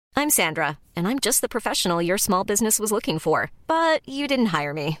I'm Sandra, and I'm just the professional your small business was looking for. But you didn't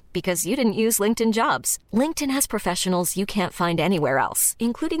hire me because you didn't use LinkedIn Jobs. LinkedIn has professionals you can't find anywhere else,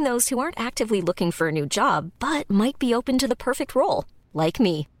 including those who aren't actively looking for a new job, but might be open to the perfect role, like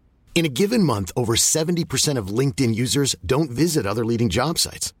me. In a given month, over 70% of LinkedIn users don't visit other leading job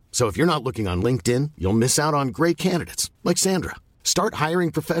sites. So if you're not looking on LinkedIn, you'll miss out on great candidates like Sandra. Start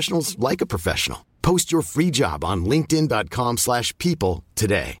hiring professionals like a professional. Post your free job on linkedin.com/people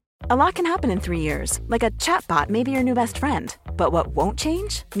today. A lot can happen in 3 years, like a chatbot may be your new best friend. But what won't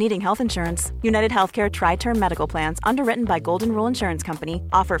change? Needing health insurance. United Healthcare Tri-Term Medical Plans, underwritten by Golden Rule Insurance Company,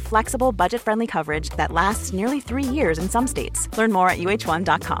 offer flexible, budget-friendly coverage that lasts nearly 3 years in some states. Learn more at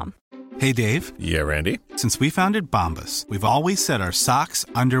uh1.com. Hey, Dave. Yeah, Randy. Since we founded Bombas, we've always said our socks,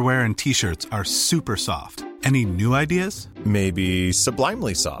 underwear, and T-shirts are super soft. Any new ideas? Maybe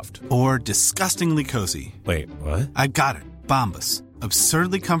sublimely soft. Or disgustingly cozy. Wait, what? I got it. Bombas.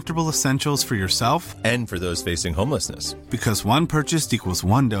 Absurdly comfortable essentials for yourself and for those facing homelessness. Because one purchased equals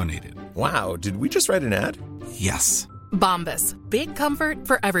one donated. Wow, did we just write an ad? Yes. Bombas. Big comfort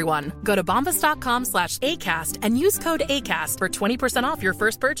for everyone. Go to bombas.com/ACAST and use code ACAST for 20% off your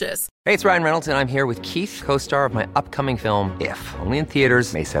first purchase. Hey, it's Ryan Reynolds, and I'm here with Keith, co-star of my upcoming film, If, only in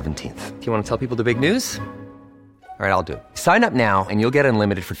theaters May 17th. Do you want to tell people the big news? All right, I'll do it. Sign up now and you'll get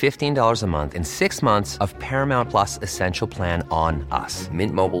unlimited for $15 a month and 6 months of Paramount Plus Essential Plan on us.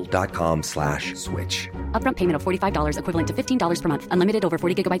 MintMobile.com/switch. Upfront payment of $45 equivalent to $15 per month. Unlimited over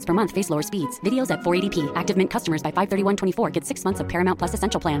 40 gigabytes per month. Face lower speeds. Videos at 480p. Active Mint customers by 531.24 get 6 months of Paramount Plus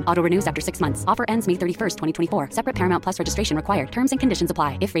Essential Plan. Auto renews after 6 months. Offer ends May 31st, 2024. Separate Paramount Plus registration required. Terms and conditions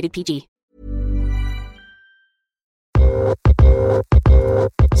apply if rated PG.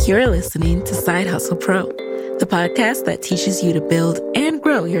 You're listening to Side Hustle Pro, the podcast that teaches you to build and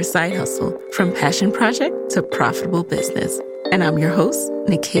grow your side hustle from passion project to profitable business. And I'm your host,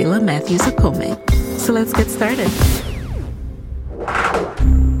 Nicaila Matthews-Okome. So let's get started.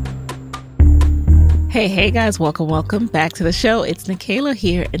 Hey guys, welcome back to the show. It's Nicaila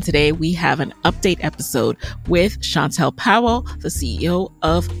here, and today we have an update episode with Chantel Powell, the CEO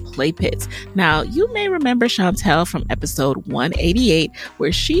of Play Pits. Now, you may remember Chantel from episode 188,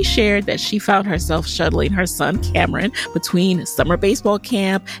 where she shared that she found herself shuttling her son Cameron between summer baseball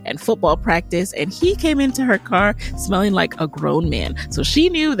camp and football practice, and he came into her car smelling like a grown man. So she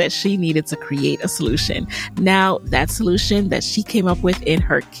knew that she needed to create a solution. Now, that solution that she came up with in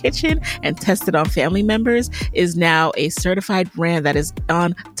her kitchen and tested on family members is now a certified brand that is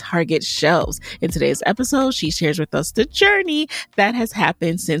on Target shelves. In today's episode, she shares with us the journey that has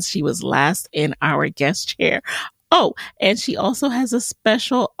happened since she was last in our guest chair. Oh, and she also has a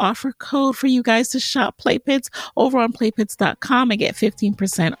special offer code for you guys to shop Play Pits over on playpits.com and get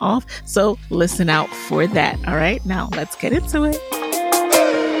 15% off. So listen out for that. All right, now let's get into it.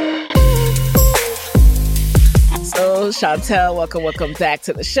 So Chantel, welcome back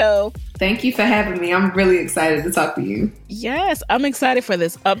to the show. Thank you for having me. I'm really excited to talk to you. Yes, I'm excited for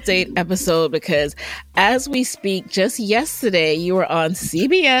this update episode because as we speak, just yesterday, you were on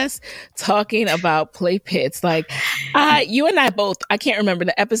CBS talking about Play Pits. Like, you and I both, I can't remember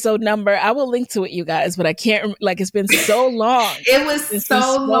the episode number. I will link to it, you guys, but I can't, it's been so long. It was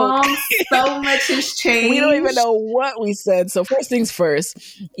so long. So much has changed. We don't even know what we said. So first things first,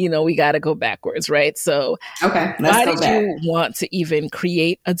 we got to go backwards, right? So okay, why did you want to even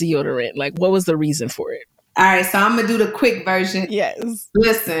create a deodorant? Like, what was the reason for it? All right, so I'm going to do the quick version. Yes.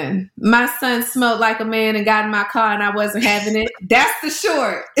 Listen, my son smelled like a man and got in my car and I wasn't having it. That's the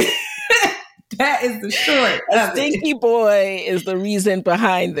short. That is the short. A stinky boy is the reason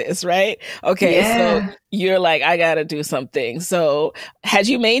behind this, right? Okay, yeah. So you're like, I got to do something. So had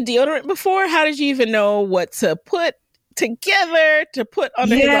you made deodorant before? How did you even know what to put together to put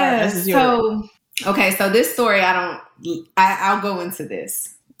under his arm? So this story, I'll go into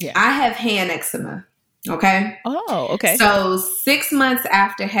this. Yeah. I have hand eczema. Okay. Oh, okay. So 6 months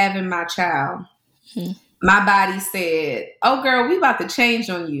after having my child, my body said, oh girl, we about to change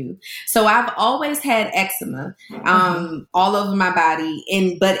on you. So I've always had eczema, all over my body.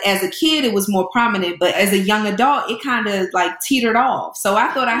 But as a kid, it was more prominent, but as a young adult, it kind of teetered off. So I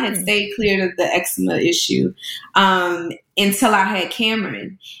thought I had stayed clear of the eczema issue, until I had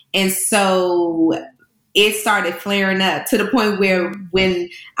Cameron. And so it started flaring up to the point where when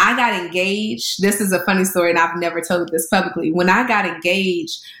I got engaged, this is a funny story and I've never told this publicly. When I got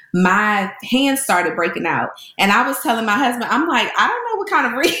engaged, my hands started breaking out. And I was telling my husband, I'm like, I don't know what kind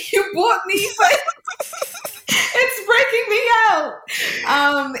of ring you bought me, but it's breaking me out.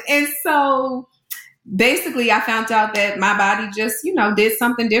 And so basically I found out that my body just, did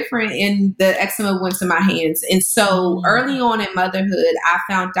something different and the eczema went to my hands. And so early on in motherhood, I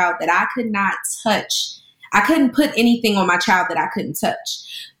found out that I couldn't put anything on my child that I couldn't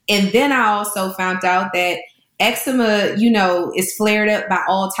touch. And then I also found out that eczema, is flared up by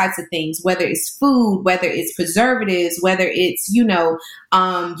all types of things, whether it's food, whether it's preservatives, whether it's,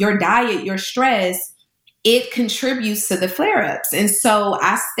 your diet, your stress, it contributes to the flare-ups. And so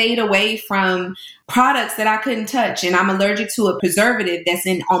I stayed away from products that I couldn't touch. And I'm allergic to a preservative that's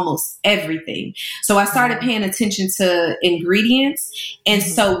in almost everything. So I started paying attention to ingredients. And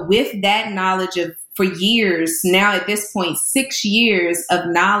so with that knowledge for years, now at this point, 6 years of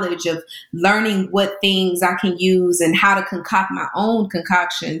knowledge of learning what things I can use and how to concoct my own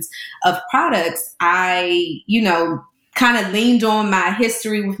concoctions of products, I, kind of leaned on my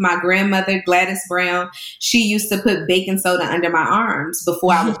history with my grandmother, Gladys Brown. She used to put baking soda under my arms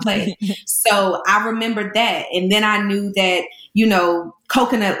before I would play. So I remembered that. And then I knew that,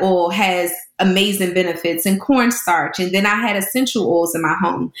 coconut oil has amazing benefits and cornstarch. And then I had essential oils in my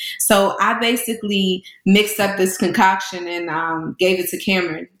home. So I basically mixed up this concoction and gave it to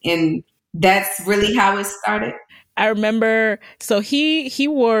Cameron. And that's really how it started. I remember, so he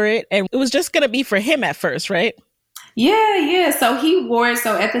wore it and it was just going to be for him at first, right? Yeah. So he wore it.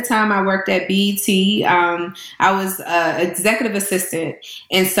 So at the time I worked at BET. I was executive assistant.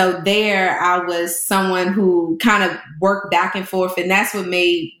 And so there I was someone who kind of worked back and forth. And that's what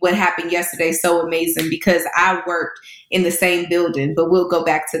made what happened yesterday so amazing, because I worked in the same building, but we'll go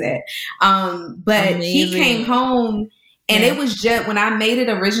back to that. But amazing. He came home. And it was just, when I made it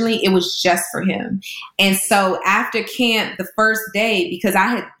originally, it was just for him. And so after camp, the first day, because I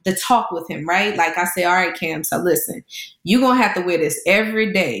had the talk with him, right? Like I said, all right, Cam, so listen, you're going to have to wear this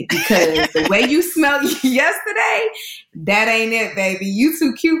every day because the way you smelled yesterday, that ain't it, baby. You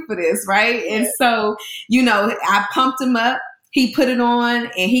too cute for this, right? And so, I pumped him up. He put it on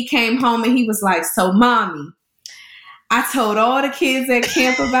and he came home and he was like, so mommy, I told all the kids at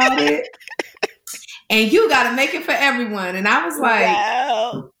camp about it. And you got to make it for everyone. And I was like,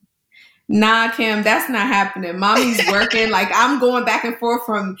 wow. Nah, Kim, that's not happening. Mommy's working. Like, I'm going back and forth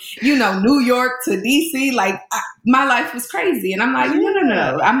from, New York to DC. Like, my life was crazy. And I'm like,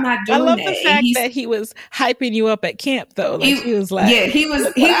 no, I'm not doing that. I love the fact that he was hyping you up at camp, though. Like, he was like, yeah, he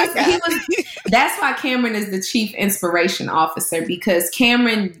was. That's why Cameron is the chief inspiration officer, because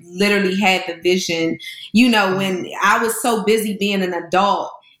Cameron literally had the vision. When I was so busy being an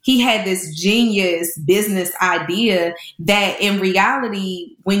adult, he had this genius business idea that in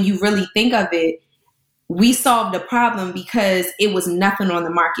reality, when you really think of it, we solved the problem because it was nothing on the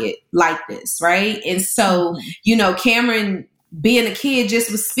market like this, right? And so, Cameron, being a kid,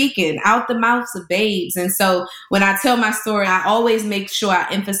 just was speaking out the mouths of babes. And so when I tell my story, I always make sure I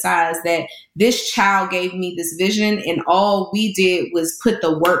emphasize that this child gave me this vision and all we did was put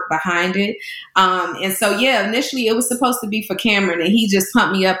the work behind it. And so, initially it was supposed to be for Cameron and he just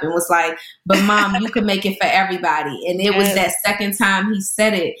pumped me up and was like, but mom, you can make it for everybody. And it was that second time he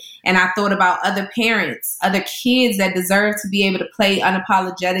said it. And I thought about other parents, other kids that deserve to be able to play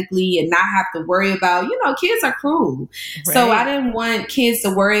unapologetically and not have to worry about, kids are cruel. Right. So I didn't want kids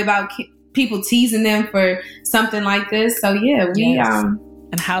to worry about people teasing them for something like this. So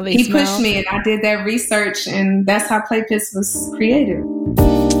and how they he smell. Pushed me and I did that research and that's how Play Pits was created.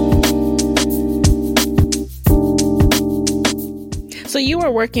 So you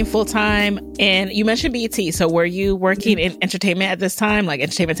were working full time and you mentioned BET. So were you working in entertainment at this time, like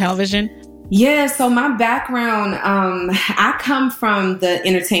entertainment television? Yeah, so my background, I come from the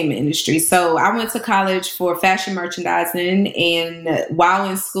entertainment industry. So I went to college for fashion merchandising, and while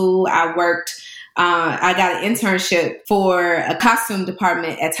in school, I worked. I got an internship for a costume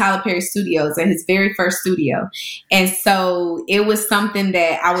department at Tyler Perry Studios, at his very first studio. And so it was something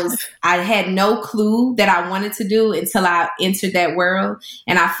that I had no clue that I wanted to do until I entered that world.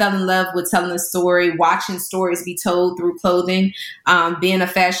 And I fell in love with telling a story, watching stories be told through clothing. Being a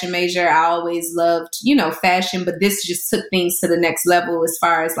fashion major, I always loved, fashion, but this just took things to the next level as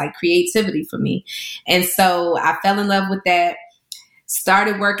far as like creativity for me. And so I fell in love with that.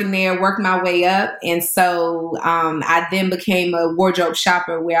 Started working there, worked my way up. And so I then became a wardrobe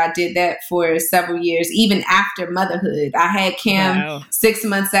shopper where I did that for several years, even after motherhood. I had Cam 6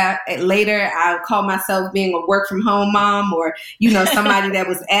 months later. I called myself being a work from home mom or, somebody that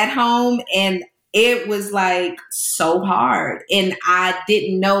was at home. And it was like so hard. And I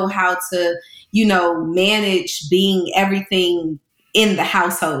didn't know how to, manage being everything in the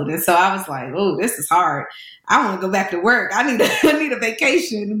household. And so I was like, oh, this is hard. I want to go back to work. I need a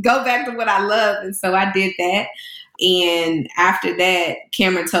vacation, go back to what I love. And so I did that. And after that,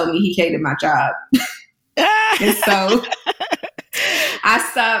 Cameron told me he hated my job. And so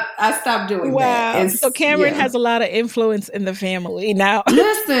I stopped doing that. Wow. So Cameron has a lot of influence in the family now.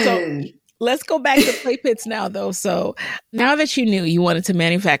 Listen. So let's go back to Play Pits now, though. So now that you knew you wanted to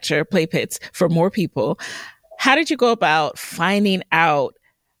manufacture Play Pits for more people, how did you go about finding out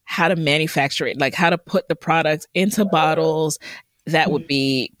how to manufacture it? Like how to put the product into bottles that would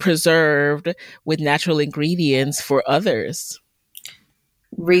be preserved with natural ingredients for others?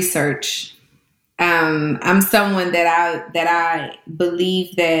 Research. I'm someone that I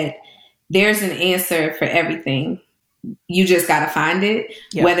believe that there's an answer for everything. You just got to find it,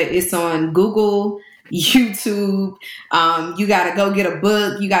 whether it's on Google, YouTube, you got to go get a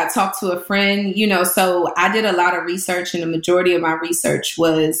book, you got to talk to a friend, so I did a lot of research, and the majority of my research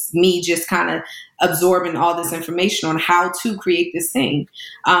was me just kind of absorbing all this information on how to create this thing.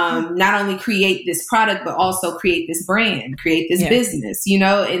 Not only create this product, but also create this brand, create this business,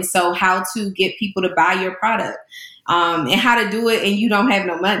 and so how to get people to buy your product, and how to do it and you don't have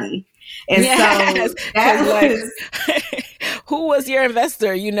no money. And so that was... Who was your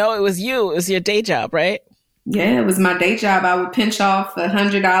investor? It was you. It was your day job, right? Yeah, it was my day job. I would pinch off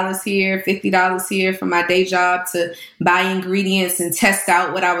 $100 here, $50 here from my day job to buy ingredients and test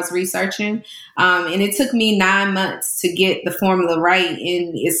out what I was researching. And it took me 9 months to get the formula right.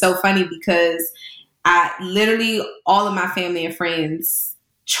 And it's so funny because I literally, all of my family and friends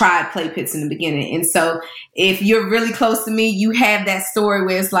tried Play Pits in the beginning. And so if you're really close to me, you have that story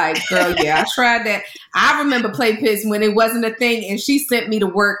where it's like, girl, yeah, I tried that. I remember Play Pits when it wasn't a thing, and she sent me to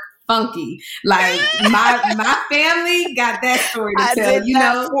work funky. Like my family got that story to tell, did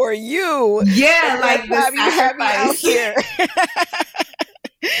that for you. Yeah, like the sacrifice. Here.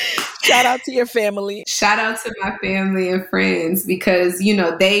 Shout out to your family. Shout out to my family and friends because,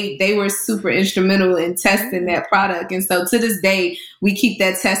 they were super instrumental in testing that product. And so to this day, we keep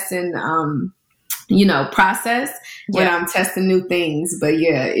that testing, process when I'm testing new things. But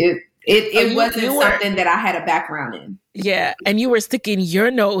yeah, it wasn't something that I had a background in. Yeah. And you were sticking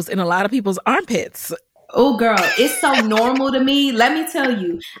your nose in a lot of people's armpits. Oh, girl, it's so normal to me. Let me tell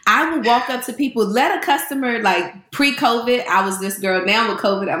you, I would walk up to people, let a customer, like pre-COVID, I was this girl. Now with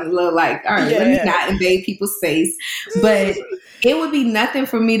COVID, I'm a little like, all right, let me not invade people's space. But it would be nothing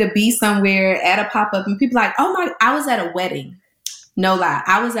for me to be somewhere at a pop-up and people like, oh my, I was at a wedding. No lie.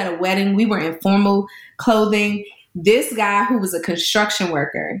 I was at a wedding. We were in formal clothing. This guy who was a construction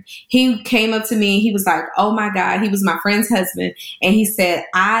worker, he came up to me and he was like, oh my God, he was my friend's husband. And he said,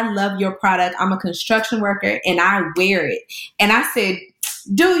 I love your product. I'm a construction worker and I wear it. And I said,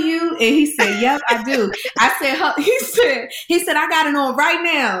 do you? And he said, yep, I do. I said, he said, I got it on right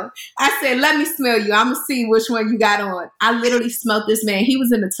now. I said, let me smell you. I'm going to see which one you got on. I literally smelled this man. He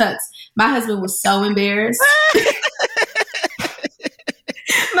was in the tux. My husband was so embarrassed.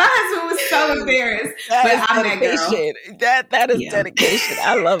 My husband was so embarrassed. But I'm dedication. That is dedication.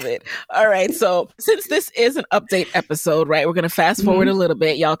 I love it. All right. So since this is an update episode, right, we're going to fast forward a little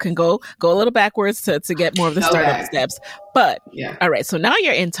bit. Y'all can go a little backwards to get more of the startup steps. But all right. So now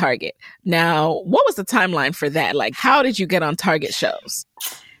you're in Target. Now, what was the timeline for that? Like, how did you get on Target shows?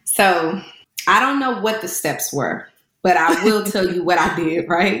 So I don't know what the steps were, but I will tell you what I did,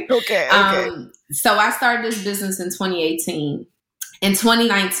 right? Okay. So I started this business in 2018. In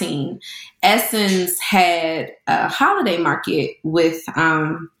 2019, Essence had a holiday market with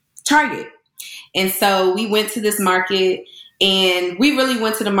Target. And so we went to this market, and we really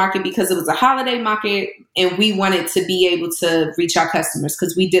went to the market because it was a holiday market and we wanted to be able to reach our customers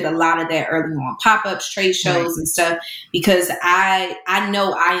because we did a lot of that early on, pop-ups, trade shows and stuff, because I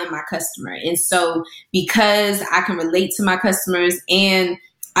know I am my customer. And so because I can relate to my customers, and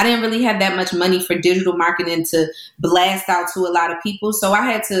I didn't really have that much money for digital marketing to blast out to a lot of people. So I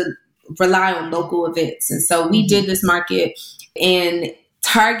had to rely on local events. And so we did this market, and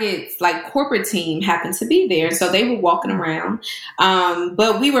Target's like corporate team happened to be there. So they were walking around.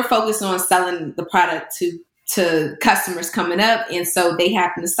 But we were focused on selling the product to customers coming up. And so they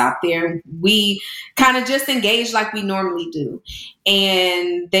happened to stop there, and we kind of just engaged like we normally do.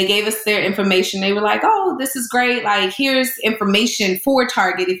 And they gave us their information. They were like, oh, this is great. Like, here's information for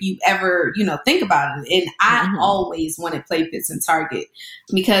Target if you ever, think about it. And I always wanted Play Pits in Target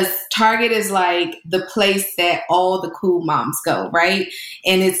because Target is like the place that all the cool moms go, right?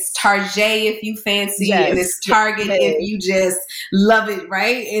 And it's Target if you fancy, and it's Target if you just love it,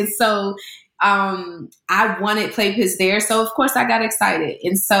 right? And so I wanted Play Pits there. So of course I got excited.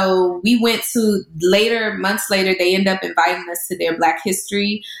 And so we went to months later, they ended up inviting us to their Black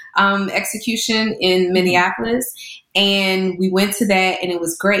History execution in Minneapolis. And we went to that, and it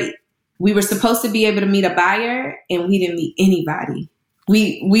was great. we were supposed to be able to meet a buyer, and we didn't meet anybody.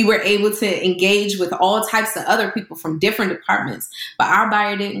 We were able to engage with all types of other people from different departments, but our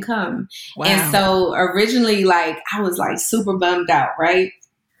buyer didn't come. Wow. And so originally, like, I was like super bummed out, right?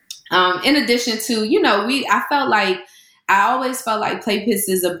 In addition to, I always felt like Play Pits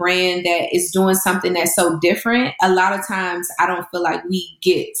is a brand that is doing something that's so different. A lot of times I don't feel like we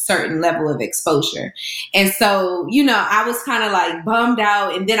get certain level of exposure. And so, I was kind of like bummed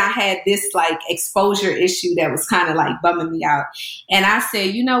out. And then I had this like exposure issue that was kind of like bumming me out. And I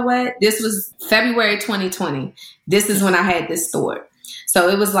said, you know what? This was February 2020. This is when I had this thought. So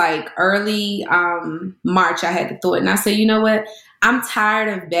it was like early March I had the thought. And I said, you know what? I'm tired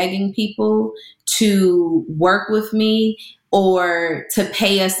of begging people to work with me or to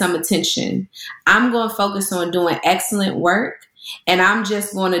pay us some attention. I'm going to focus on doing excellent work, and I'm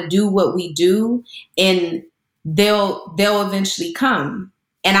just going to do what we do, and they'll eventually come.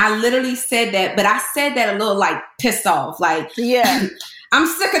 And I literally said that, but I said that a little like pissed off, like, yeah, I'm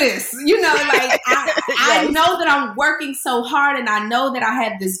sick of this. Like I know that I'm working so hard, and I know that I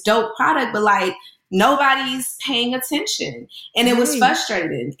have this dope product, but like, nobody's paying attention, and it was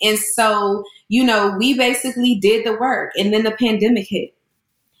frustrating. And so, we basically did the work, and then the pandemic hit.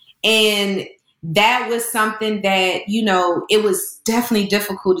 And that was something that, it was definitely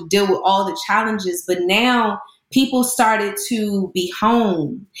difficult to deal with all the challenges, but now people started to be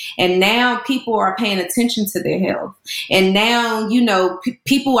home, and now people are paying attention to their health. And now,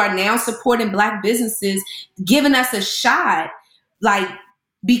 people are now supporting Black businesses, giving us a shot, like,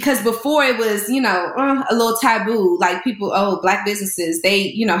 because before it was, a little taboo, like people, Black businesses,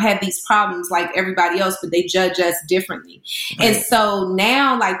 they, have these problems like everybody else, but they judge us differently. Right. And so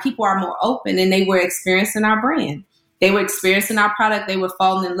now, like, people are more open, and they were experiencing our brand. They were experiencing our product. They were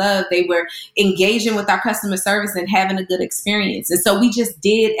falling in love. They were engaging with our customer service and having a good experience. And so we just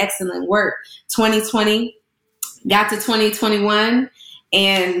did excellent work. 2020 got to 2021.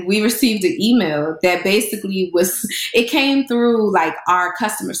 And we received an email that basically it came through like our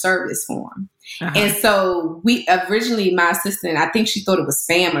customer service form. Uh-huh. And so my assistant, I think she thought it was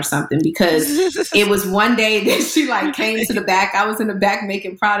spam or something, because it was one day that she like came to the back. I was in the back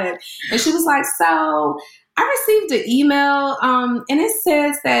making product, and she was like, so I received an email and it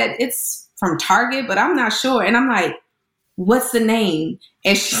says that it's from Target, but I'm not sure. And I'm like, what's the name?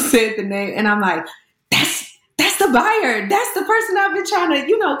 And she said the name, and I'm like, that's the buyer. That's the person I've been trying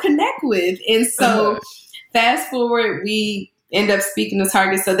to, connect with. And so fast forward, we end up speaking to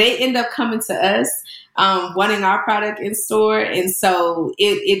Target. So they end up coming to us, wanting our product in store. And so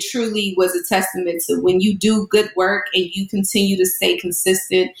it truly was a testament to when you do good work and you continue to stay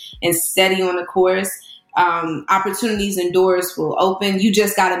consistent and steady on the course, opportunities and doors will open. You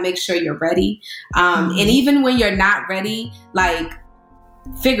just got to make sure you're ready. And even when you're not ready, like,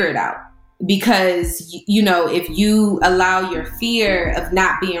 figure it out. Because, if you allow your fear of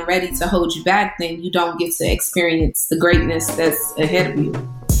not being ready to hold you back, then you don't get to experience the greatness that's ahead of you.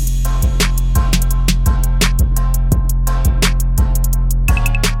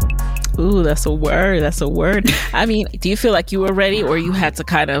 Ooh, that's a word. That's a word. I mean, do you feel like you were ready, or you had to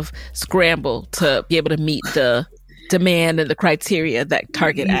kind of scramble to be able to meet the demand and the criteria that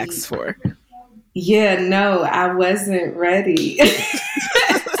Target asks for? Yeah, no, I wasn't ready.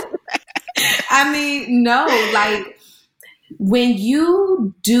 I mean, no, like, when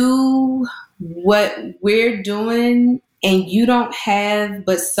you do what we're doing and you don't have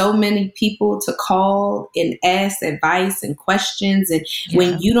but so many people to call and ask advice and questions, and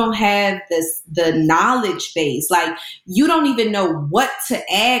when you don't have the knowledge base, like, you don't even know what to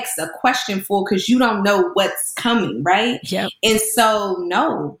ask a question for because you don't know what's coming, right? Yep. And so,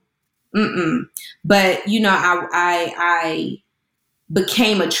 no. But, I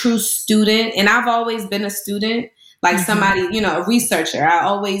became a true student, and I've always been a student, like somebody, a researcher. I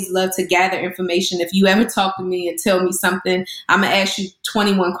always love to gather information. If you ever talk to me and tell me something, I'm going to ask you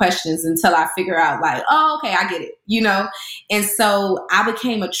 21 questions until I figure out, like, oh, okay, I get it, And so I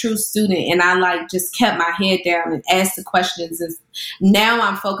became a true student, and I like just kept my head down and asked the questions. And now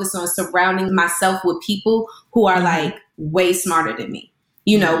I'm focused on surrounding myself with people who are like way smarter than me,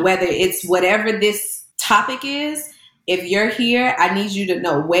 whether it's whatever this topic is. If you're here, I need you to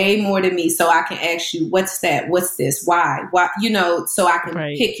know way more than me so I can ask you, what's that? What's this? Why? So I can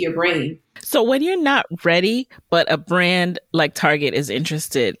pick your brain. So when you're not ready, but a brand like Target is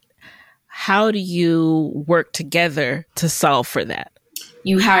interested, how do you work together to solve for that?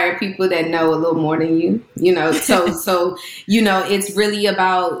 You hire people that know a little more than you, so it's really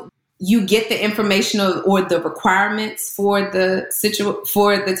about, you get the information or the requirements for the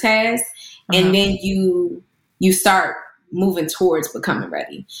task, and then you start moving towards becoming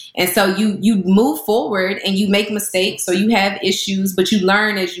ready. And so you move forward and you make mistakes or you have issues, but you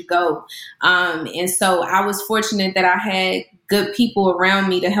learn as you go. And so I was fortunate that I had good people around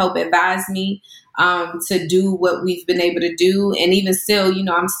me to help advise me to do what we've been able to do. And even still,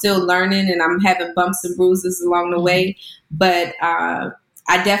 I'm still learning and I'm having bumps and bruises along the way. But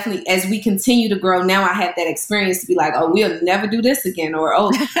I definitely, as we continue to grow, now I have that experience to be like, oh, we'll never do this again, or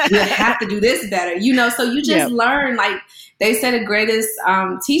oh, we'll have to do this better, so you just learn. Like they say, the greatest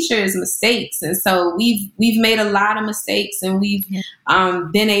teacher is mistakes. And so we've made a lot of mistakes, and we've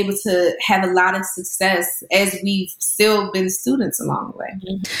been able to have a lot of success as we've still been students along the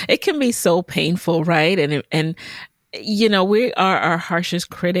way. It can be so painful, right? And we are our harshest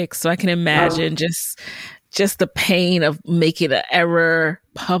critics. So I can imagine just the pain of making an error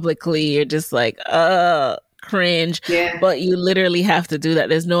publicly. You're just like, cringe. Yeah. But you literally have to do that.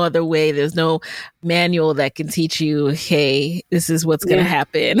 There's no other way. There's no manual that can teach you, hey, this is what's going to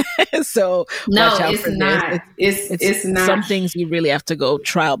happen. So watch out for this. It's not. Some things you really have to go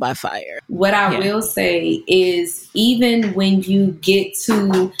trial by fire. What I will say is, even when you get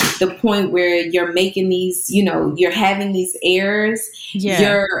to the point where you're making these, you're having these errors,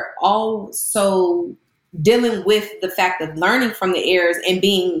 you're also dealing with the fact of learning from the errors and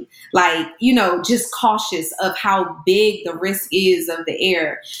being like, just cautious of how big the risk is of the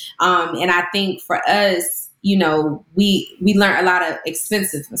error. And I think for us, we learned a lot of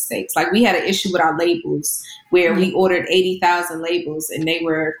expensive mistakes. Like we had an issue with our labels where we ordered 80,000 labels and they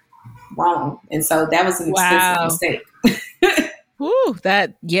were wrong. And so that was an expensive mistake. Ooh,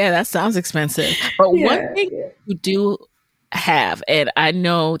 that sounds expensive. But one thing you do have, and I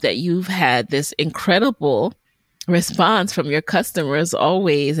know that you've had this incredible response from your customers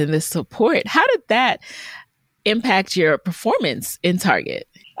always, and this support. How did that impact your performance in Target?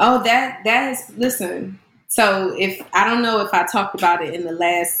 Oh, that is, listen. So I don't know if I talked about it in the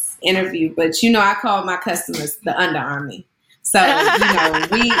last interview, but I call my customers the Under Army. So,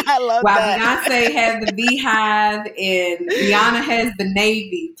 Beyonce has the Beehive and Rihanna has the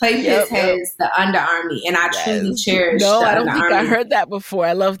Navy, Playfits has the Under Army, and I truly cherish the Under Army. I heard that before.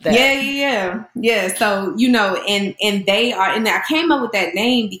 I love that. Yeah. So, and they are, and I came up with that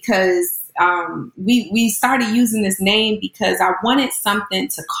name because we started using this name because I wanted something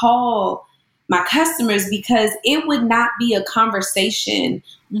to call my customers, because it would not be a conversation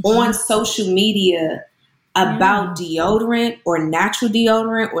on social media about deodorant or natural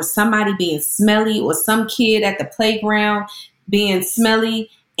deodorant or somebody being smelly or some kid at the playground being smelly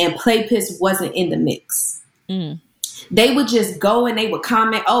and Playpits wasn't in the mix. They would just go and they would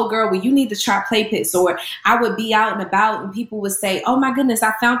comment, oh girl, well, you need to try Playpits. Or I would be out and about and people would say, oh my goodness,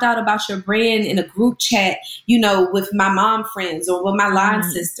 I found out about your brand in a group chat, with my mom friends or with my line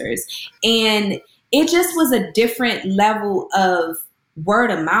sisters. And it just was a different level of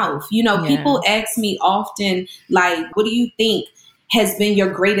word of mouth. People ask me often, like, what do you think has been your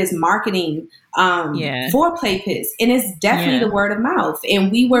greatest marketing for Playpits? And it's definitely the word of mouth.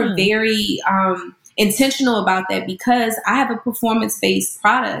 And we were very intentional about that because I have a performance-based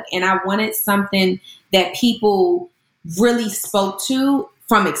product and I wanted something that people really spoke to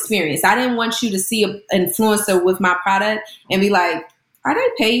from experience. I didn't want you to see an influencer with my product and be like, are they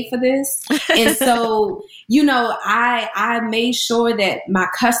paid for this? And so, I made sure that my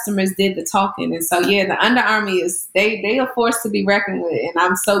customers did the talking. And so, the Under Army is, they are forced to be reckoned with, and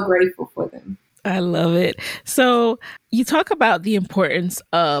I'm so grateful for them. I love it. So you talk about the importance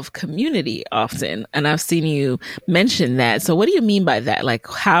of community often, and I've seen you mention that. So what do you mean by that? Like,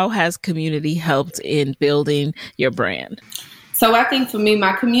 how has community helped in building your brand? So I think for me,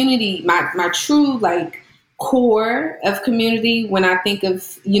 my community, my true, core of community, when I think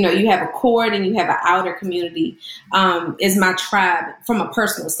of, you have a core and you have an outer community, is my tribe from a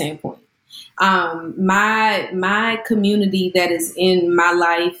personal standpoint. My community that is in my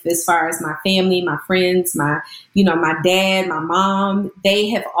life, as far as my family, my friends, my dad, my mom, they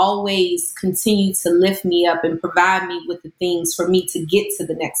have always continued to lift me up and provide me with the things for me to get to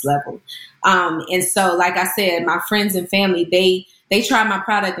the next level. And so, like I said, my friends and family, they try my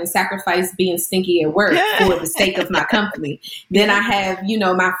product and sacrifice being stinky at work for the sake of my company. Then I have,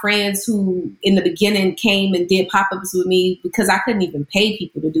 my friends who in the beginning came and did pop-ups with me because I couldn't even pay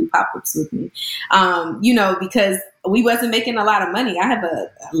people to do pop-ups with me, because we wasn't making a lot of money. I have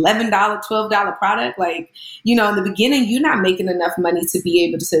a $11, $12 product. In the beginning, you're not making enough money to be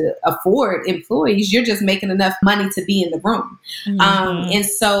able to afford employees. You're just making enough money to be in the room. And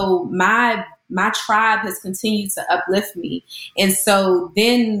so my tribe has continued to uplift me. And so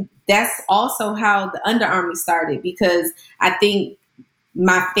then that's also how the Under Army started, because I think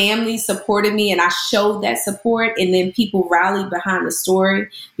my family supported me and I showed that support, and then people rallied behind the story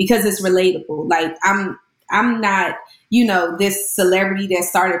because it's relatable. Like I'm not, this celebrity that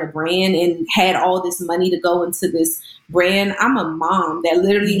started a brand and had all this money to go into this brand. I'm a mom that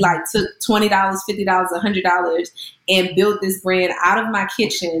literally like took $20, $50, $100 and built this brand out of my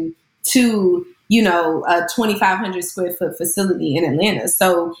kitchen to, a 2,500 square foot facility in Atlanta.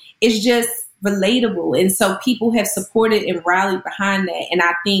 So it's just relatable. And so people have supported and rallied behind that. And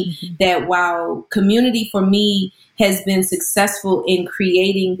I think that while community for me has been successful in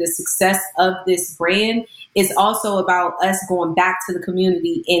creating the success of this brand, it's also about us going back to the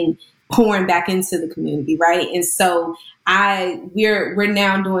community and pouring back into the community, right? And so we're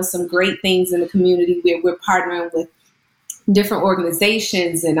now doing some great things in the community where we're partnering with different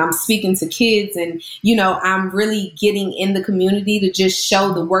organizations, and I'm speaking to kids, and I'm really getting in the community to just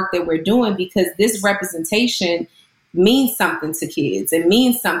show the work that we're doing, because this representation means something to kids. It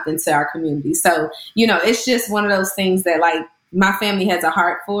means something to our community. So, it's just one of those things that like my family has a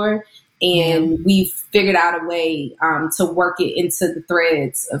heart for, and we've figured out a way to work it into the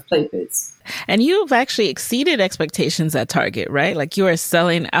threads of Play Pits. And you've actually exceeded expectations at Target, right? Like you are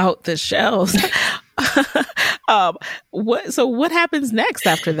selling out the shelves. What happens next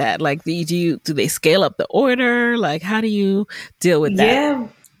after that? Like, do they scale up the order? Like, how do you deal with that? Yeah,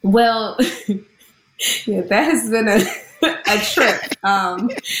 well, that has been a trip.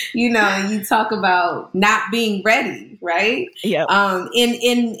 You talk about not being ready, right? Yeah.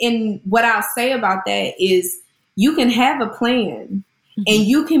 And what I'll say about that is you can have a plan and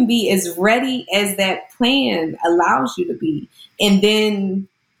you can be as ready as that plan allows you to be. And then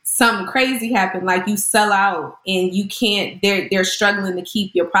something crazy happened, like you sell out and you can't, they're struggling to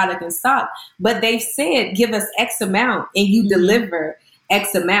keep your product in stock, but they've said, give us X amount and you deliver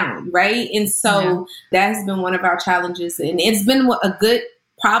X amount, right? And so that has been one of our challenges, and it's been a good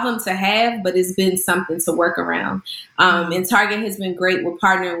problem to have, but it's been something to work around. And Target has been great with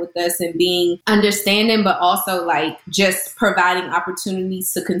partnering with us and being understanding, but also like just providing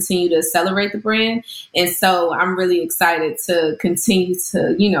opportunities to continue to accelerate the brand. And so I'm really excited to continue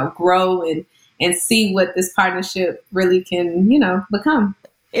to, grow and see what this partnership really can, become.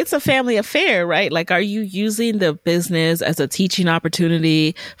 It's a family affair, right? Like, are you using the business as a teaching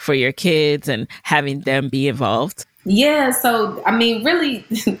opportunity for your kids and having them be involved? Yeah. So, I mean, really,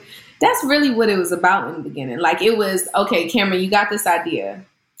 that's really what it was about in the beginning. Like, it was, okay, Cameron, you got this idea.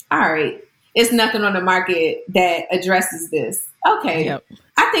 All right. It's nothing on the market that addresses this. Okay. Yep.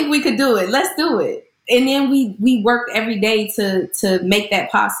 I think we could do it. Let's do it. And then we worked every day to make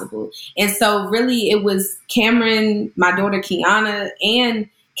that possible. And so really it was Cameron, my daughter Kiana, and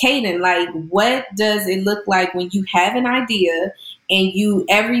Kaden, like, what does it look like when you have an idea and you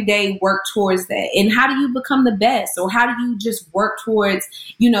every day work towards that? And how do you become the best? Or how do you just work towards,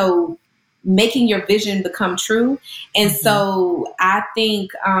 making your vision become true? And so I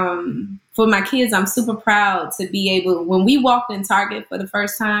think for my kids, I'm super proud to be able, when we walked in Target for the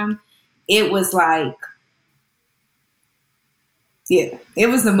first time, it was like, it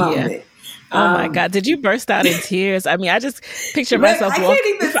was the moment. Yeah. Oh my God. Did you burst out in tears? I mean, I just picture myself. I can't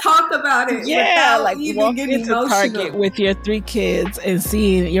even talk about it. Yeah, like walking into Target with your 3 kids and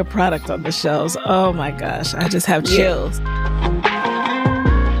seeing your product on the shelves. Oh my gosh. I just have chills.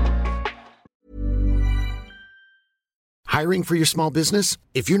 Hiring for your small business?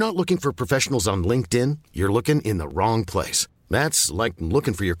 If you're not looking for professionals on LinkedIn, you're looking in the wrong place. That's like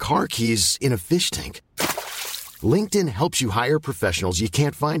looking for your car keys in a fish tank. LinkedIn helps you hire professionals you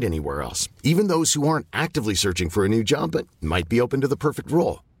can't find anywhere else, even those who aren't actively searching for a new job but might be open to the perfect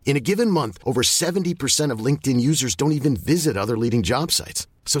role. In a given month, over 70% of LinkedIn users don't even visit other leading job sites.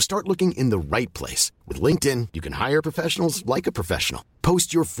 So start looking in the right place. With LinkedIn, you can hire professionals like a professional.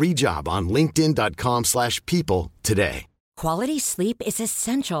 Post your free job on linkedin.com/people today. Quality sleep is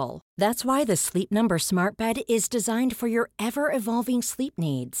essential. That's why the Sleep Number Smart Bed is designed for your ever-evolving sleep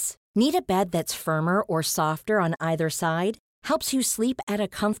needs. Need a bed that's firmer or softer on either side? Helps you sleep at a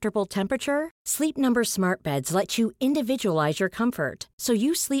comfortable temperature? Sleep Number Smart Beds let you individualize your comfort so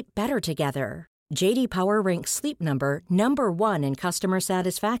you sleep better together. J.D. Power ranks Sleep Number number 1 in customer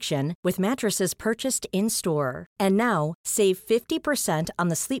satisfaction with mattresses purchased in-store. And now, save 50% on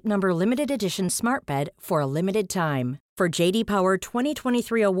the Sleep Number Limited Edition Smart Bed for a limited time. For J.D. Power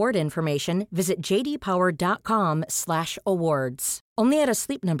 2023 award information, visit jdpower.com/awards. Only at a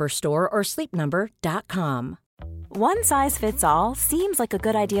Sleep Number store or sleepnumber.com. One size fits all seems like a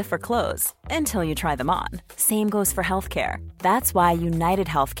good idea for clothes until you try them on. Same goes for healthcare. That's why United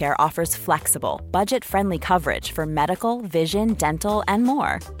Healthcare offers flexible, budget-friendly coverage for medical, vision, dental, and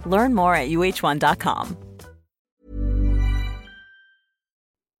more. Learn more at uh1.com.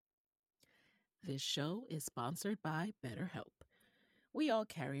 This show is sponsored by BetterHelp. We all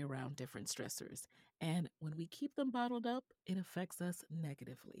carry around different stressors, and when we keep them bottled up, it affects us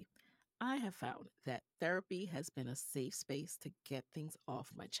negatively. I have found that therapy has been a safe space to get things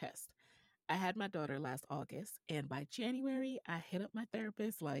off my chest. I had my daughter last August, and by January, I hit up my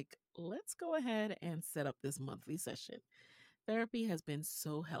therapist like, let's go ahead and set up this monthly session. Therapy has been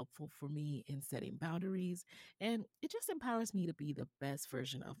so helpful for me in setting boundaries, and it just empowers me to be the best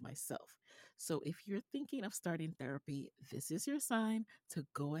version of myself. So if you're thinking of starting therapy, this is your sign to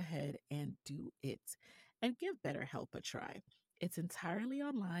go ahead and do it and give BetterHelp a try. It's entirely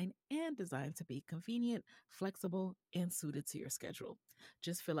online and designed to be convenient, flexible, and suited to your schedule.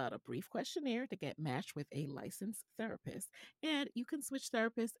 Just fill out a brief questionnaire to get matched with a licensed therapist, and you can switch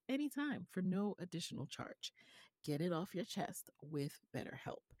therapists anytime for no additional charge. Get it off your chest with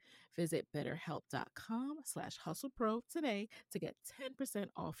BetterHelp. Visit betterhelp.com/hustlepro today to get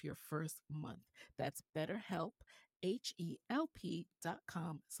 10% off your first month. That's BetterHelp,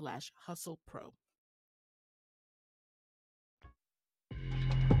 HELP.com/hustlepro.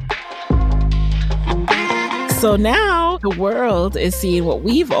 So now the world is seeing what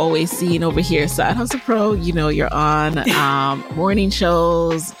we've always seen over here. Side Hustle Pro, you know, you're on morning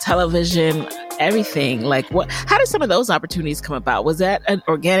shows, television, everything. Like, how did some of those opportunities come about? Was that an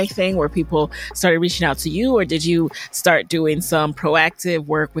organic thing where people started reaching out to you, or did you start doing some proactive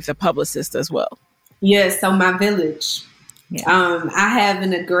work with a publicist as well? Yeah, so my village. Yeah. I have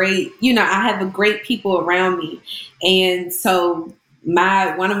a great people around me. And so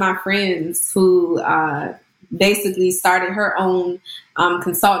one of my friends who basically started her own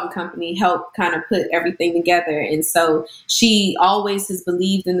consulting company, helped kind of put everything together. And so she always has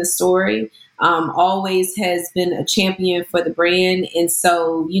believed in the story, always has been a champion for the brand. And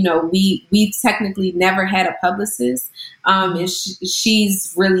so, you know, we technically never had a publicist. And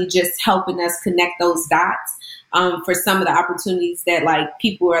she's really just helping us connect those dots. For some of the opportunities that like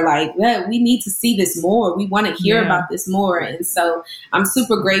people are like, well, we need to see this more. We want to hear about this more. And so I'm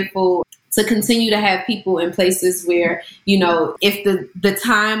super grateful to continue to have people in places where, you know, if the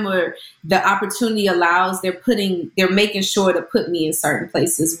time or the opportunity allows, they're making sure to put me in certain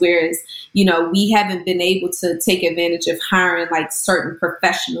places. Whereas, you know, we haven't been able to take advantage of hiring like certain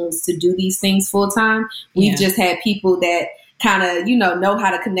professionals to do these things full time. We've just had people that kind of, you know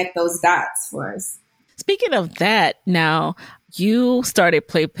how to connect those dots for us. Speaking of that, now you started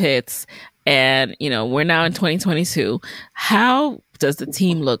Play Pits and, you know, we're now in 2022. How does the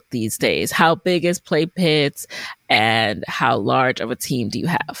team look these days? How big is Play Pits and how large of a team do you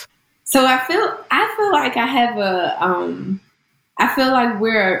have? So I feel like I have I feel like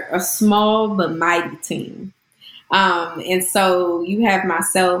we're a small but mighty team. And so you have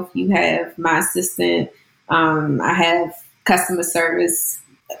myself, you have my assistant, I have customer service.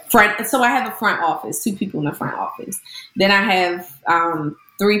 So I have a front office, 2 people in the front office. Then I have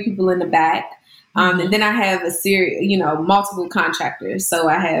 3 people in the back. And then I have multiple contractors. So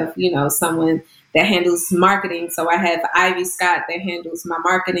I have, you know, someone that handles marketing. So I have Ivy Scott that handles my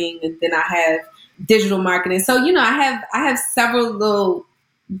marketing. And then I have digital marketing. So, you know, I have several little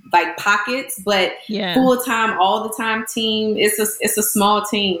like pockets, but full-time, all the time team, it's a small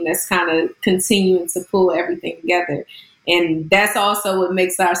team that's kind of continuing to pull everything together. And that's also what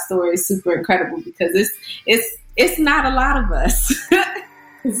makes our story super incredible because it's not a lot of us.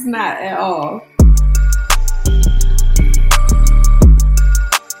 It's not at all.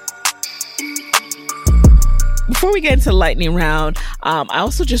 Before we get into lightning round, I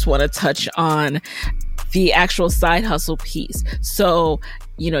also just want to touch on the actual side hustle piece. So,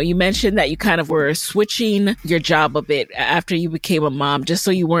 you know, you mentioned that you kind of were switching your job a bit after you became a mom, just so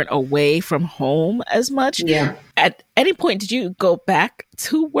you weren't away from home as much. Yeah. At any point, did you go back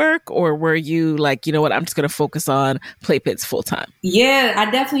to work or were you like, you know what, I'm just going to focus on Play Pits full time? Yeah, I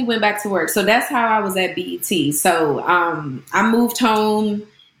definitely went back to work. So that's how I was at BET. So I moved home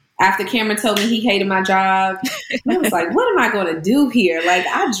after Cameron told me he hated my job. I was like, what am I going to do here? Like,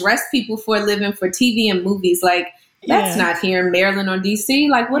 I dress people for a living for TV and movies. Like, that's not here in Maryland or DC.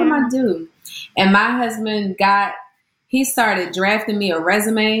 Like, what am I doing? And my husband he started drafting me a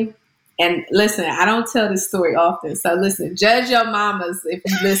resume. And listen, I don't tell this story often. So listen, judge your mamas if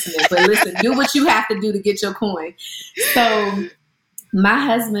you're listening. But listen, do what you have to do to get your coin. So my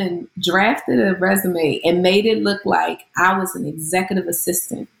husband drafted a resume and made it look like I was an executive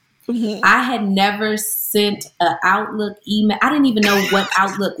assistant. Mm-hmm. I had never sent an Outlook email. I didn't even know what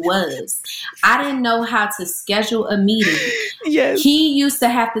Outlook was. I didn't know how to schedule a meeting. Yes. He used to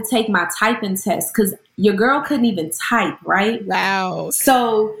have to take my typing test because your girl couldn't even type, right? Wow.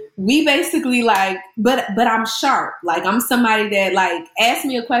 So we basically like, but I'm sharp. Like I'm somebody that like, ask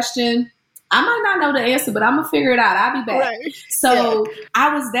me a question, I might not know the answer, but I'm going to figure it out. I'll be back. Right. So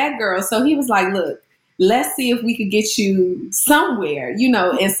I was that girl. So he was like, look, let's see if we could get you somewhere, you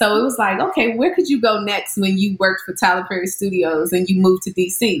know? And so it was like, okay, where could you go next when you worked for Tyler Perry Studios and you moved to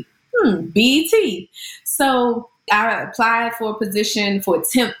DC? BET. So I applied for a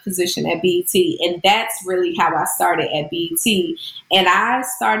temp position at BET. And that's really how I started at BET. And I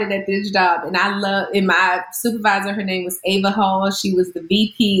started at this job and my supervisor, her name was Ava Hall. She was the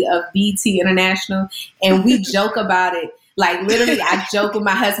VP of BET International. And we joke about it. Like literally, I joke with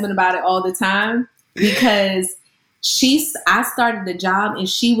my husband about it all the time because I started the job and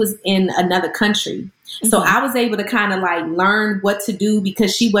she was in another country. So I was able to kind of like learn what to do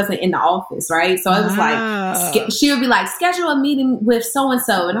because she wasn't in the office, right? So it was like, she would be like, schedule a meeting with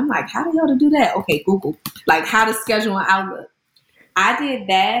so-and-so. And I'm like, how the hell to do that? Okay, Google. Like how to schedule an Outlook. I did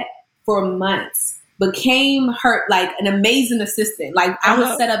that for months. Became like an amazing assistant. Like I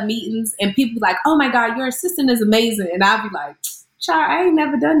would set up meetings and people be like, oh my God, your assistant is amazing. And I'd be like, child, I ain't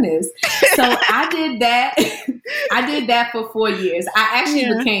never done this. So I did that. I did that for 4 years. I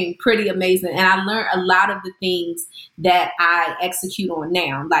actually became pretty amazing. And I learned a lot of the things that I execute on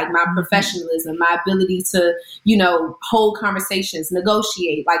now, like my professionalism, my ability to, you know, hold conversations,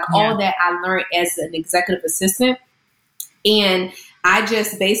 negotiate, like all that I learned as an executive assistant. And I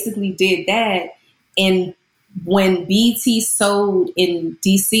just basically did that. And when BET sold in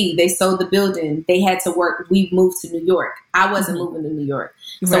DC, they sold the building. They had to work. We moved to New York. I wasn't moving to New York.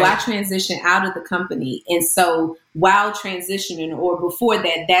 So I transitioned out of the company. And so while transitioning or before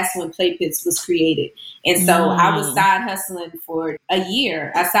that, that's when Play Pits was created. And so I was side hustling for a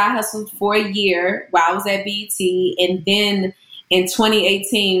year. I side hustled for a year while I was at BET. And then in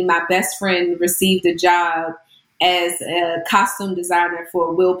 2018, my best friend received a job as a costume designer for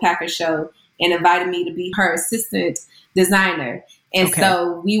a Will Packer show and invited me to be her assistant designer. And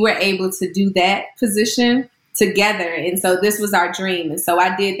so we were able to do that position together. And so this was our dream. And so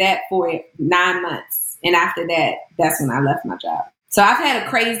I did that for 9 months. And after that, that's when I left my job. So I've had a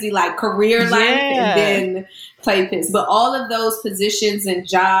crazy like career life and then Play Pits. But all of those positions and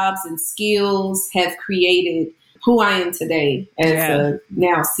jobs and skills have created who I am today as a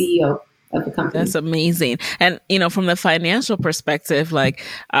now CEO of the company. That's amazing. And, you know, from the financial perspective, like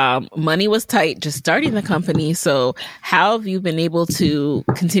money was tight just starting the company. So how have you been able to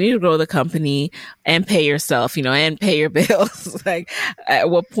continue to grow the company and pay yourself, you know, and pay your bills? Like at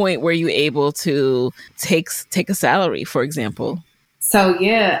what point were you able to take a salary, for example? So,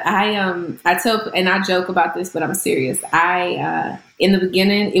 I tell, and I joke about this, but I'm serious. In the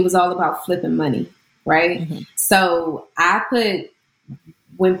beginning, it was all about flipping money, right? So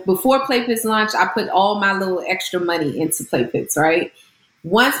before Play Pits launched, I put all my little extra money into Play Pits, right?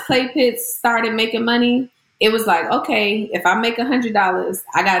 Once Play Pits started making money, it was like, okay, if I make $100,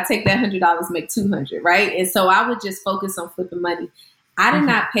 I got to take that $100, make $200, right? And so I would just focus on flipping money. I did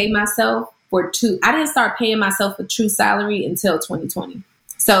not pay myself I didn't start paying myself a true salary until 2020.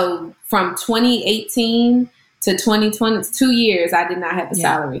 So from 2018 to 2020, 2 years, I did not have a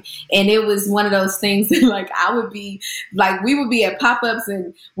salary. And it was one of those things that like, we would be at pop-ups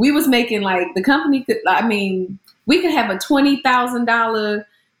and we was making like the company we could have a $20,000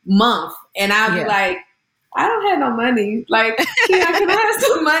 month. And I'd be like, I don't have no money. Like, can I have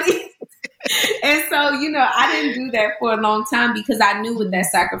some money? And so, you know, I didn't do that for a long time because I knew with that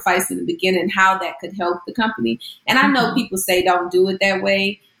sacrifice in the beginning, how that could help the company. And I know people say don't do it that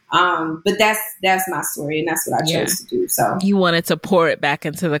way. But that's my story, and that's what I chose to do. So you wanted to pour it back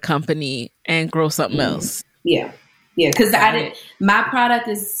into the company and grow something else. Yeah. Because my product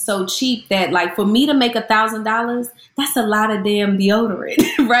is so cheap that like for me to make $1,000, that's a lot of damn deodorant,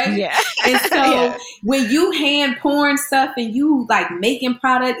 right? Yeah. And so when you hand pouring stuff and you like making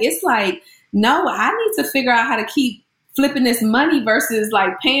product, it's like, no, I need to figure out how to keep flipping this money versus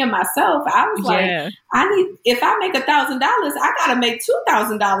like paying myself. I was like, if I make $1,000, I gotta make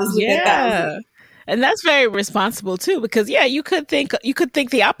 $2,000 with that $1,000. And that's very responsible too, because you could think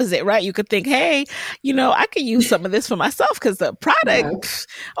the opposite, right? You could think, hey, you know, I could use some of this for myself because the product,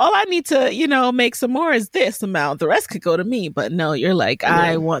 all I need to, you know, make some more is this amount. The rest could go to me. But no, you're like,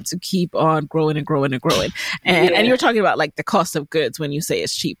 I want to keep on growing and growing and growing. And you're talking about like the cost of goods when you say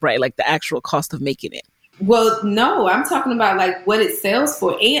it's cheap, right? Like the actual cost of making it. Well, no, I'm talking about like what it sells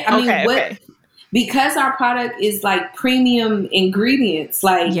for. And because our product is like premium ingredients,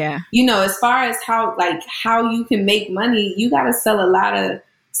 like, you know, as far as how you can make money, you got to sell a lot of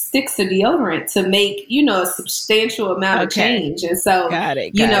sticks of deodorant to make, a substantial amount of change. And so, got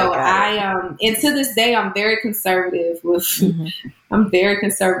it. And to this day, I'm very conservative with, I'm very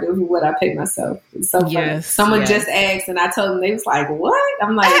conservative with what I pay myself. It's so funny. Someone just asked and I told them, they was like, what?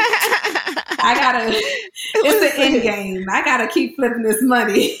 I'm like, it's an end game. I gotta keep flipping this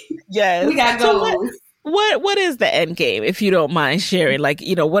money. Yes. We got goals. What is the end game, if you don't mind sharing? Like,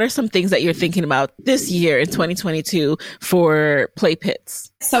 what are some things that you're thinking about this year in 2022 for Play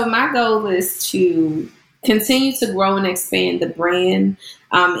Pits? So my goal is to continue to grow and expand the brand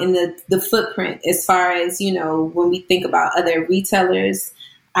and the footprint as far as, when we think about other retailers.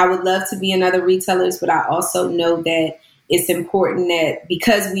 I would love to be in other retailers, but I also know that it's important that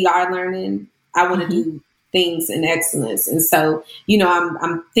because we are learning, I want to do things in excellence. And so,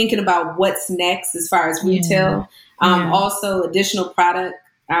 I'm thinking about what's next as far as retail. Also additional product.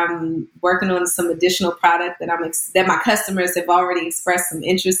 I'm working on some additional product that my customers have already expressed some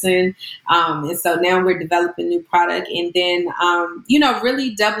interest in. And so now we're developing new product, and then,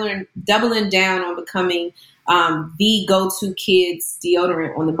 really doubling down on becoming the go-to kids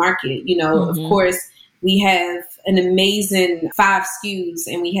deodorant on the market. Of course, we have an amazing 5 SKUs,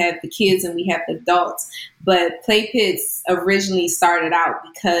 and we have the kids and we have the adults. But Play Pits originally started out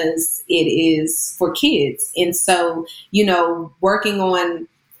because it is for kids. And so, working on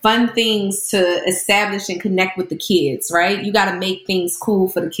fun things to establish and connect with the kids, right? You got to make things cool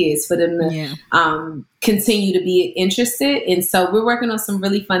for the kids, for them to continue to be interested. And so we're working on some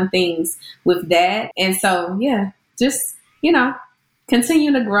really fun things with that. And so, just,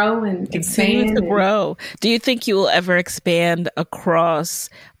 continue to grow and expand. Grow. Do you think you will ever expand across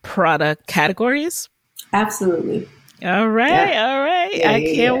product categories? Absolutely. All right. I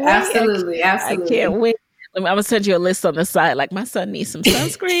can't wait. Absolutely. I can't wait. I'm going to send you a list on the side. Like, my son needs some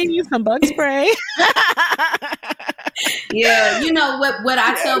sunscreen, some bug spray. What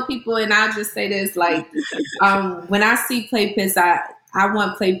I tell people, and I'll just say this, like, when I see Play Pits, I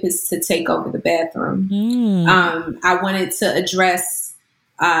want Play Pits to take over the bathroom. I wanted to address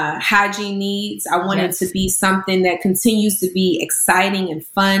hygiene needs. I want it to be something that continues to be exciting and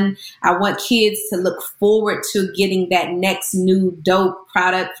fun. I want kids to look forward to getting that next new dope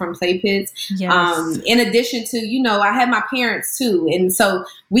product from Play Pits. In addition to, I have my parents too. And so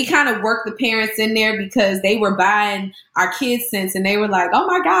we kind of work the parents in there because they were buying our kids scents and they were like, oh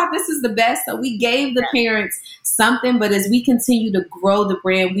my God, this is the best. So we gave the parents something, but as we continue to grow the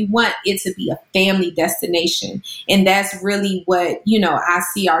brand, we want it to be a family destination. And that's really what, I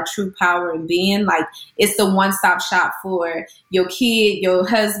see our true power in being. Like, it's the one-stop shop for your kid, your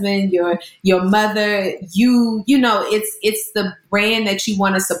husband, your mother, it's the brand that you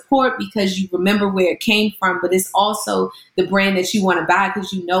want to support because you remember where it came from, but it's also the brand that you want to buy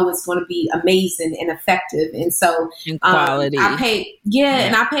because it's going to be amazing and effective. And so quality. I pay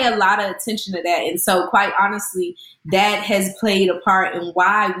a lot of attention to that. And so quite honestly, that has played a part in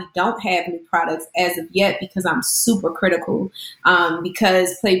why we don't have new products as of yet, because I'm super critical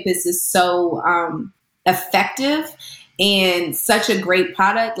because Play Pits is so effective and such a great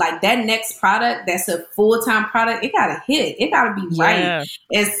product. Like, that next product that's a full-time product, it gotta hit. It gotta be right.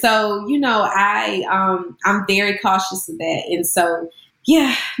 And so, I'm very cautious of that. And so,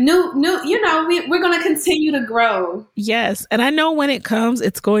 we're going to continue to grow. Yes. And I know when it comes,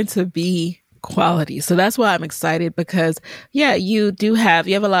 it's going to be quality. So that's why I'm excited because, you have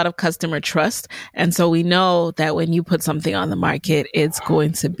a lot of customer trust. And so we know that when you put something on the market, it's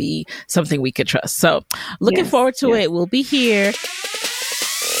going to be something we could trust. So looking forward to it. We'll be here.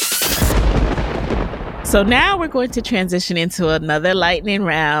 So now we're going to transition into another lightning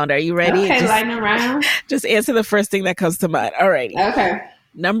round. Are you ready? Okay, lightning round. Just answer the first thing that comes to mind. All righty. Okay.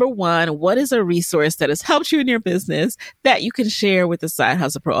 Number 1, what is a resource that has helped you in your business that you can share with the Side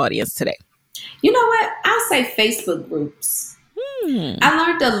Hustle Pro audience today? You know what? I'll say Facebook groups. I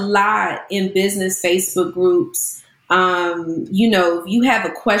learned a lot in business Facebook groups. If you have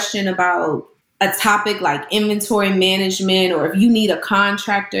a question about a topic like inventory management, or if you need a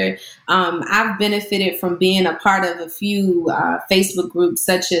contractor, I've benefited from being a part of a few Facebook groups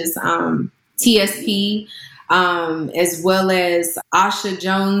such as TSP, as well as Asha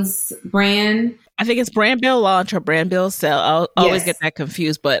Jones brand. I think it's Brand Bill Launch or Brand Bill Sell. I'll always get that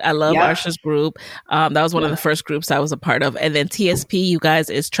confused, but I love Arsha's group. That was one of the first groups I was a part of. And then TSP, you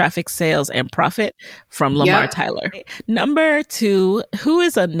guys, is Traffic Sales and Profit from Lamar Tyler. Number 2, who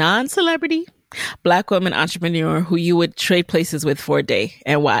is a non-celebrity Black woman entrepreneur who you would trade places with for a day,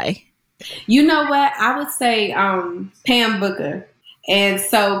 and why? You know what? I would say Pam Booker. And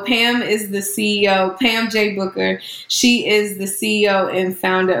so Pam is the CEO, Pam J. Booker. She is the CEO and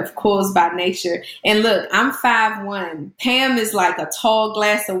founder of Coils by Nature. And look, I'm 5'1". Pam is like a tall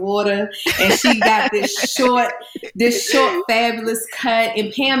glass of water, and she got this short, fabulous cut.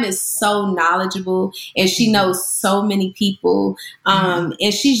 And Pam is so knowledgeable, and she knows so many people.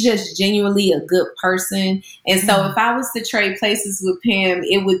 And she's just genuinely a good person. And so if I was to trade places with Pam,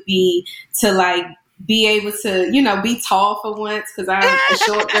 it would be to like be able to, be tall for once, because I'm a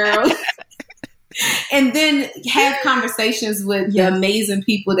short girl. And then have conversations with the amazing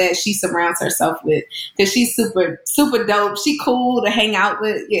people that she surrounds herself with, because she's super, super dope. She cool to hang out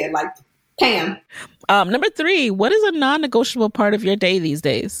with. Yeah, like Pam. Number 3, what is a non-negotiable part of your day these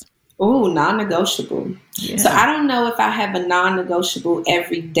days? Oh, non-negotiable. Yeah. So I don't know if I have a non-negotiable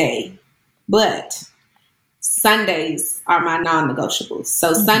every day, but Sundays are my non-negotiables.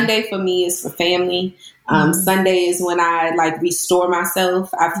 So Sunday for me is for family. Sunday is when I like restore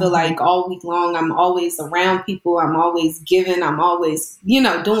myself. I feel like all week long, I'm always around people. I'm always giving. I'm always,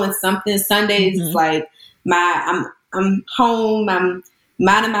 doing something. Sundays is like I'm home. I'm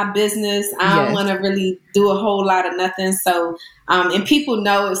minding my business. I don't want to really do a whole lot of nothing. So, and people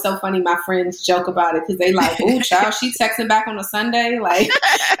know, it's so funny. My friends joke about it because they like, "Oh, child, she texting back on a Sunday." Like,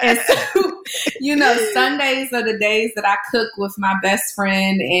 and so, Sundays are the days that I cook with my best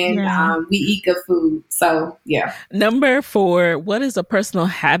friend, and we eat good food. So, yeah. Number 4, what is a personal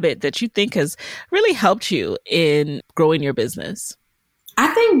habit that you think has really helped you in growing your business? I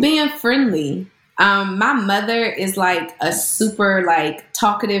think being friendly. My mother is like a super like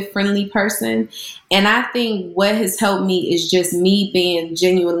talkative, friendly person. And I think what has helped me is just me being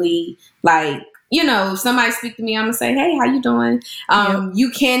genuinely like, if somebody speak to me, I'm gonna say, "Hey, how you doing?" You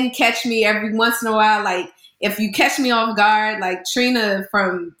can catch me every once in a while. Like if you catch me off guard, like Trina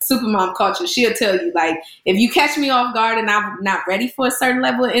from Supermom Culture, she'll tell you, like, if you catch me off guard and I'm not ready for a certain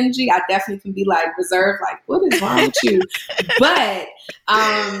level of energy, I definitely can be like reserved, like, what is wrong with you? But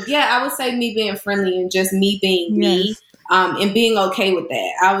I would say me being friendly and just me being me, and being okay with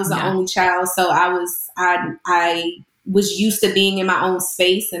that. I was the only child, so I was used to being in my own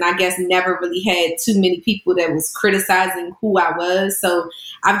space, and I guess never really had too many people that was criticizing who I was. So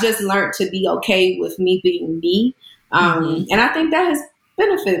I've just learned to be okay with me being me. And I think that has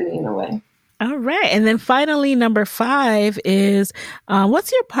benefited me in a way. All right. And then finally, number 5 is,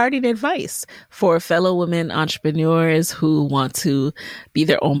 what's your parting advice for fellow women entrepreneurs who want to be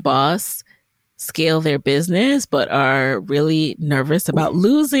their own boss, scale their business, but are really nervous about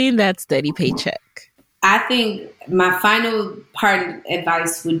losing that steady paycheck? I think my final part of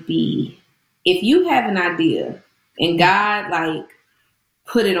advice would be, if you have an idea and God like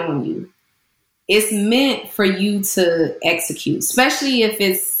put it on you, it's meant for you to execute, especially if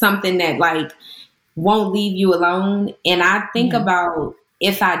it's something that like won't leave you alone. And I think about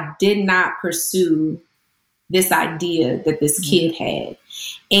if I did not pursue this idea that this kid had.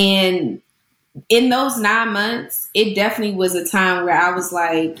 And in those 9 months, it definitely was a time where I was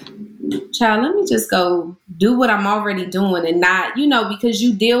like, child, let me just go do what I'm already doing and not, because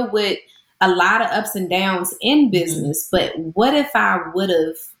you deal with a lot of ups and downs in business. But what if I would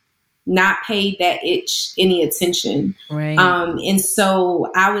have not paid that itch any attention? Right. And so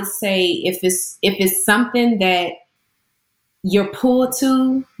I would say if it's something that you're pulled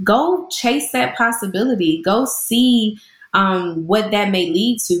to, go chase that possibility. Go see what that may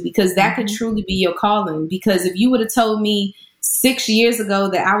lead to, because that could truly be your calling. Because if you would have told me 6 years ago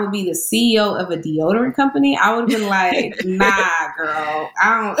that I would be the CEO of a deodorant company, I would have been like, nah, girl,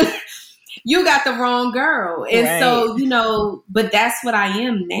 you got the wrong girl. And so, but that's what I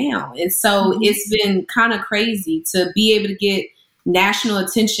am now. And so it's been kind of crazy to be able to get national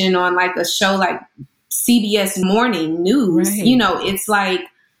attention on like a show like CBS Morning News. Right. It's like,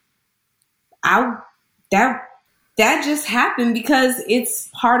 that just happened because it's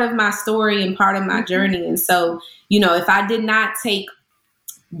part of my story and part of my journey. And so, if I did not take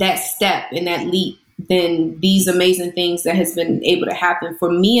that step and that leap, then these amazing things that has been able to happen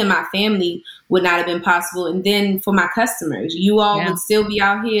for me and my family would not have been possible. And then for my customers, you all would still be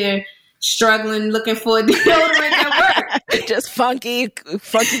out here struggling, looking for a deodorant at work. Just funky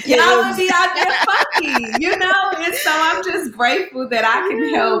kids. Y'all would be out there funky, And so I'm just grateful that I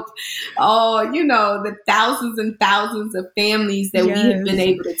can help all, the thousands and thousands of families that we have been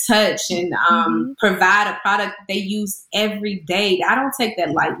able to touch and provide a product that they use every day. I don't take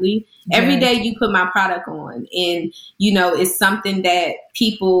that lightly. Every day you put my product on, and, it's something that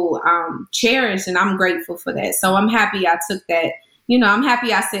people cherish, and I'm grateful for that. So I'm happy I took that. I'm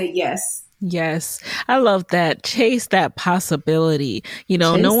happy I said yes Yes. I love that. Chase that possibility. You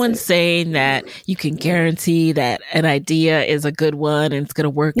know, no one's saying that you can guarantee that an idea is a good one and it's going to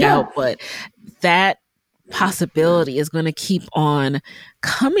work out, but that possibility is going to keep on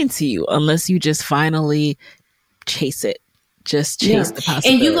coming to you unless you just finally chase it. Just chase the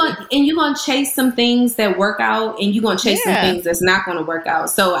possibility. And you're gonna chase some things that work out, and you're gonna chase some things that's not gonna work out.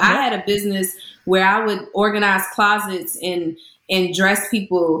 So I had a business where I would organize closets and dress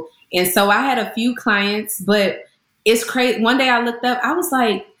people. And so I had a few clients, but it's crazy. One day I looked up, I was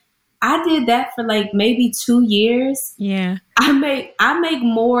like, I did that for like maybe 2 years. Yeah. I make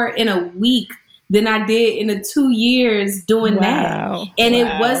more in a week than I did in the 2 years doing that. And it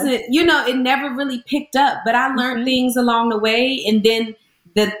wasn't, it never really picked up, but I learned things along the way. And then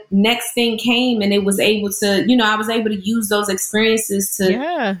the next thing came, and it was able to, I was able to use those experiences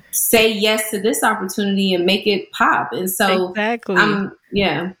to say yes to this opportunity and make it pop. And so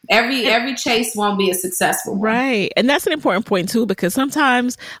every chase won't be a successful one. Right. And that's an important point too, because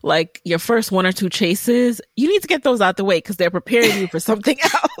sometimes like your first 1 or 2 chases, you need to get those out the way because they're preparing you for something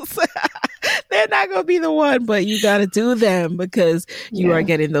else. They're not going to be the one, but you got to do them because you are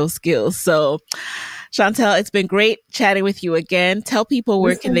getting those skills. So Chantel, it's been great chatting with you again. Tell people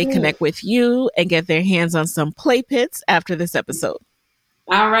where can they connect with you and get their hands on some play pits after this episode.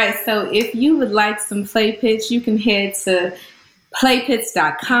 All right. So if you would like some play pits, you can head to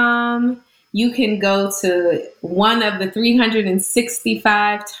playpits.com. You can go to one of the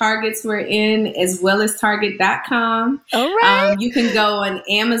 365 Targets we're in, as well as Target.com. All right. You can go on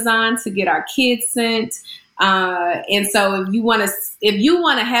Amazon to get our kids scent. And so if you want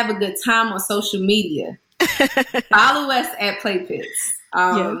to have a good time on social media, follow us at Playpits.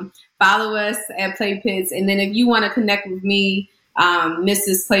 Follow us at Playpits. And then if you want to connect with me,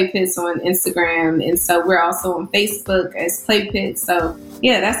 Mrs. Playpits on Instagram. And so we're also on Facebook as Playpits. So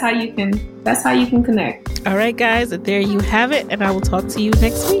that's how you can connect. All right, guys, there you have it. And I will talk to you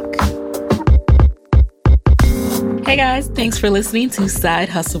next week. Hey guys, thanks for listening to Side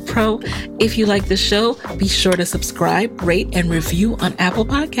Hustle Pro. If you like the show, be sure to subscribe, rate, and review on Apple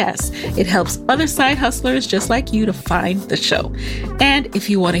Podcasts. It helps other side hustlers just like you to find the show. And if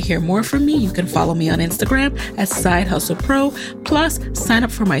you want to hear more from me, you can follow me on Instagram at Side Hustle Pro. Plus, sign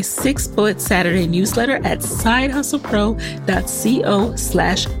up for my 6-bullet Saturday newsletter at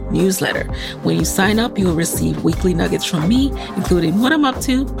sidehustlepro.co/newsletter. When you sign up, you will receive weekly nuggets from me, including what I'm up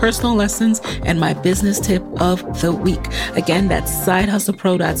to, personal lessons, and my business tip of the week. Again, that's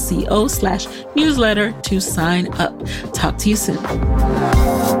sidehustlepro.co/newsletter to sign up. Talk to you soon.